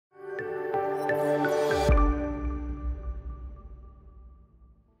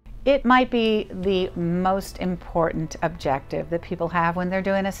It might be the most important objective that people have when they're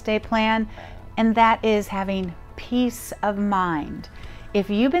doing an estate plan, and that is having peace of mind. If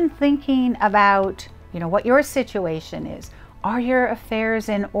you've been thinking about, what your situation is, are your affairs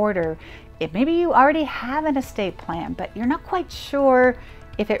in order? Maybe you already have an estate plan, but you're not quite sure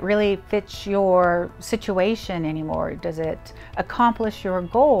if it really fits your situation anymore. Does it accomplish your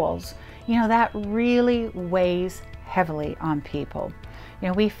goals? That really weighs heavily on people.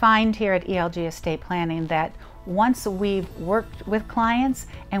 We find here at ELG Estate Planning that once we've worked with clients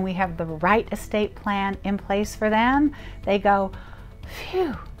and we have the right estate plan in place for them, they go,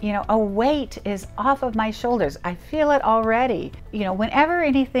 phew, a weight is off of my shoulders. I feel it already. Whenever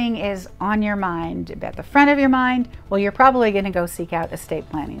anything is on your mind, at the front of your mind, well, you're probably going to go seek out estate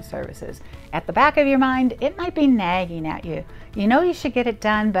planning services. At the back of your mind, it might be nagging at you. You should get it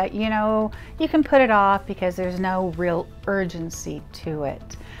done, but you can put it off because there's no real urgency to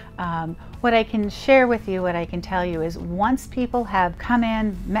it. What I can share with you, what I can tell you is once people have come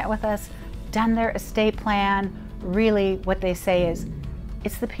in, met with us, done their estate plan, really what they say is,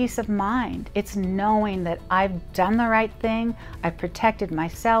 it's the peace of mind. It's knowing that I've done the right thing, I've protected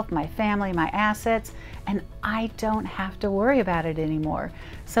myself, my family, my assets, and I don't have to worry about it anymore.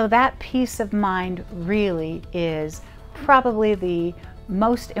 So that peace of mind really is probably the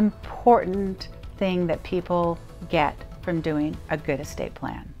most important thing that people get from doing a good estate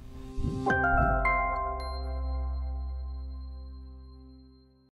plan.